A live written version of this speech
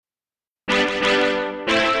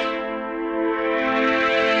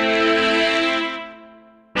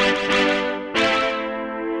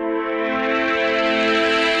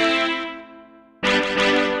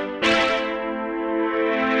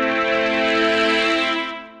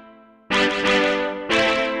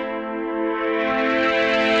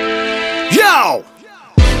Yo!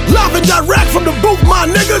 Live and direct from the booth, my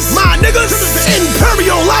niggas.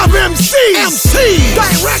 Imperial Live MC.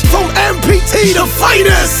 Direct from MPT, the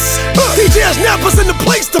finest. DJ Snappers in the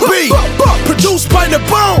place to be. Produced by the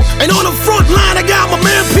bone. And on the front line, I got my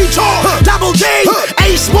man Pitcho. Double D,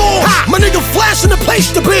 A Small. My nigga Flash in the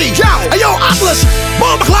place to be. Hey yo, Atlas,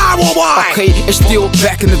 Bomba Clyde, worldwide. Ok, é estilo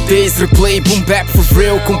back in the days. Replay, boom bap for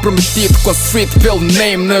real. Comprometido com a street pelo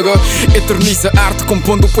name, nigga. Eterniza arte,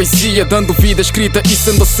 compondo poesia, dando vida escrita e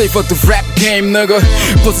sendo a seiva do rap game, nigga.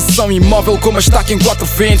 Posição imóvel como a estaca em 4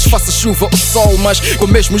 ventos. Faça chuva ou sol, mas com o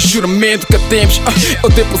mesmo juramento que temos. Eu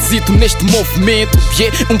deposito neste movimento.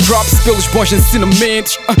 Props pelos bons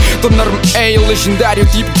ensinamentos. Tornar-me legendário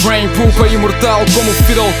tipo Brain Poopa. Imortal como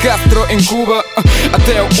Fidel Castro em Cuba.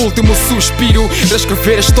 Até o último suspiro.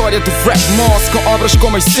 Reescrever a história do rap moss com obras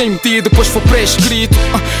como as senti, depois foi pré-escrito.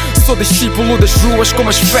 Sou discípulo das ruas como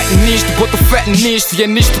as fé nisto. Boto fé nisto e é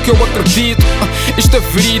nisto que eu acredito. Isto é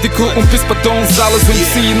verídico, um piso para donzelas, um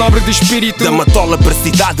MC nobre de espírito. Da matola para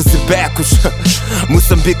cidades e becos.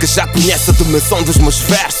 Moçambique já conhece a dimensão dos meus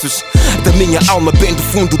versos. Da minha alma bem do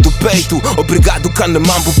fundo do peito. Obrigado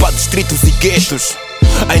Canamambo para distritos e guetos.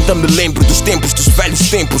 Ainda me lembro dos tempos, dos velhos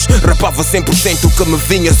tempos. Rapava 100% o que me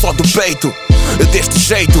vinha só do peito. Deste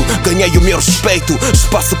jeito ganhei o meu respeito.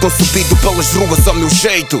 Espaço concebido pelas ruas ao meu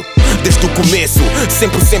jeito. Desde o começo,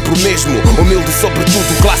 sempre o mesmo. Humilde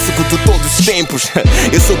sobretudo, clássico de todos os tempos.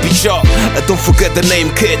 Eu sou Pitcho, don't forget the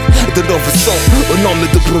name kid. De novo som, o nome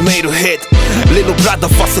do primeiro hit. Little brother,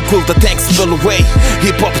 faça culta, thanks pelo way.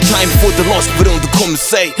 Hip hop time, foi de longe por onde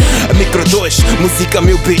comecei. A Micro 2, música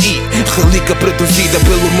meu BI. Relíquia produzida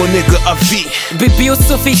pelo meu nigga AV. Bebi o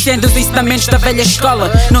suficiente dos ensinamentos da velha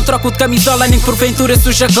escola. Não troco de camisola nem porventura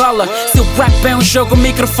suja gola. Se o rap é um jogo, o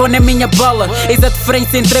microfone é minha bola. Eis a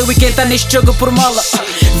diferença entre eu e quem tá neste jogo por mola.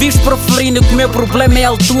 Vives proferindo que o meu problema é a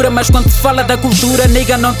altura. Mas quando se fala da cultura,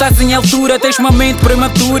 nega, não estás em altura. Tens uma mente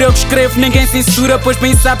prematura, eu que escrevo ninguém censura. Pois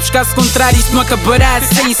bem sabes, caso contrário isso não acabará de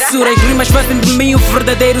censura. As rimas fazem de mim um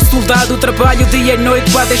verdadeiro soldado. Trabalho dia e noite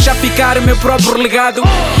para deixar ficar o meu próprio legado.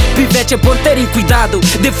 Pivetes é bom terem cuidado.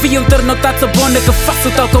 Deviam ter notado a bona que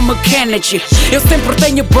faço tal como a Kennedy. Eu sempre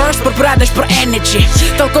tenho bursts preparadas para energy.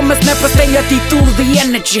 Tal como a snappers tenho atitude e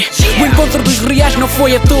energy. O encontro dos reais não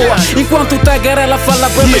foi à toa. Enquanto o tagarela fala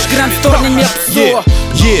bem, mas grande torna-me a pessoa.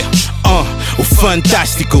 O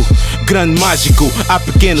fantástico, grande mágico. Há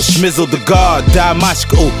pequeno schmizzle de God,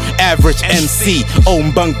 damasco. Average MC ou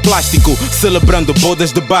banco plástico. Celebrando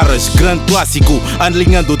bodas de barras, grande clássico.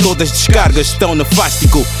 Alinhando todas as descargas, tão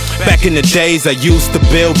nefástico. Back in the days I used to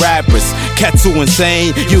build rappers. Cats who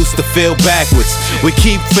insane, used to feel backwards. We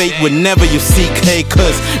keep faith whenever you seek hate,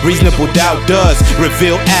 cause reasonable doubt does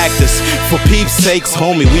reveal actors. For peeps sakes,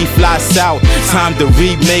 homie, we fly south. Time to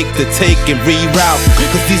remake the take and reroute.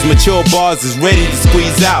 Cause these mature bars is ready to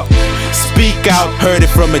squeeze out. Speak out, heard it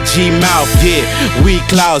from a G mouth, yeah. We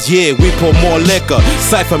clouds, yeah, we pour more liquor.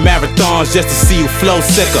 Cypher marathons just to see you flow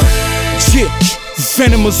sicker. Yeah.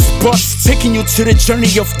 Venomous bust, taking you to the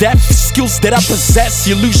journey of death. Skills that I possess,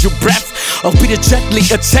 you lose your breath. I'll be to gently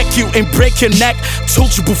attack you and break your neck.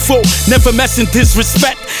 Told you before, never mess in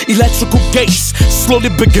disrespect. Electrical gates slowly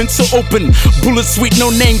begin to open. Bullets with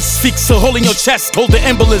no names, fix a hole in your chest. Hold the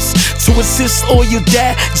ambulance to assist all you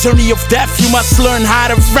dare. Journey of death, you must learn how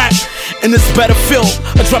to rap. In this battlefield,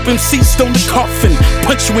 I drop MC stone the coffin.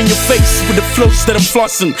 Punch you in your face with the flows that I'm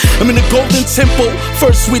flossing. I'm in the golden temple,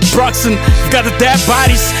 first with Broxton. Got a dead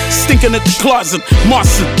bodies stinking at the closet.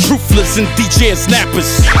 Marson, Proofless and DJ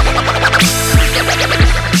Snappers.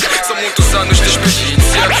 São muitos anos de experiência.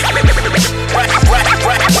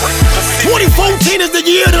 2014 is the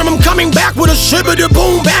year that I'm coming back with a shibbity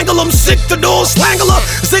boom bangle. I'm sick to do slangler,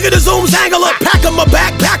 sick of the zoom zangler. Packing my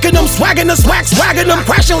back, packing them, swagging the swag, swagging them,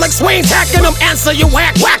 crashing like swings, hacking them. Answer you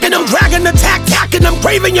whack, whacking them, dragging the tack, tacking them,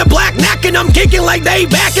 craving your black, knacking them, kicking like they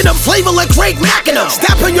backing them, flavor like Drake macking them.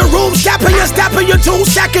 Step in your room, stepping your two,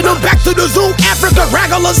 sacking them. Back to the zoo, Africa,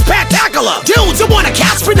 regular, spectacular. Dudes, you wanna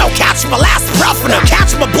catch me? No, catch my last breath and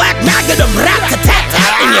catch my black magnet,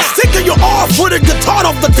 rat-a-tat-tat. And you're sticking your off with a guitar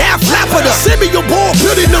off the daft flapper. Send me your ball,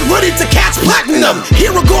 building them ready to catch platinum.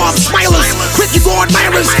 Here are God smilers, quick you go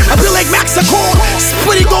admirers. I feel like Max Accord,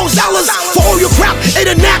 splitting Gonzalez. For all your crap,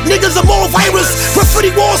 internet niggas are more virus.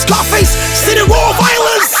 Graffiti walls, Scarface, city raw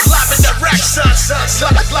violence. Live in direct, son.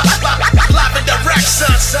 Live in direct,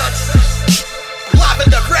 son. Live in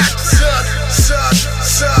direct, son.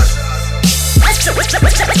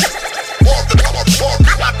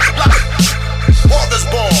 All this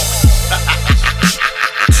ball.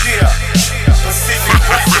 Yeah.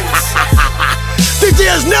 Pacifico. DJ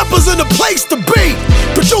there's neppers in the place to be.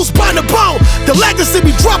 Produced by the bone, the legacy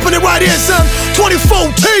be dropping it right here, son.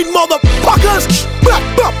 2014, motherfuckers. Black.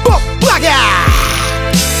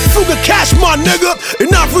 Fuga cash, my nigga.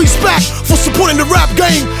 Enough respect for supporting the rap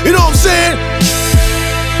game. You know what I'm saying?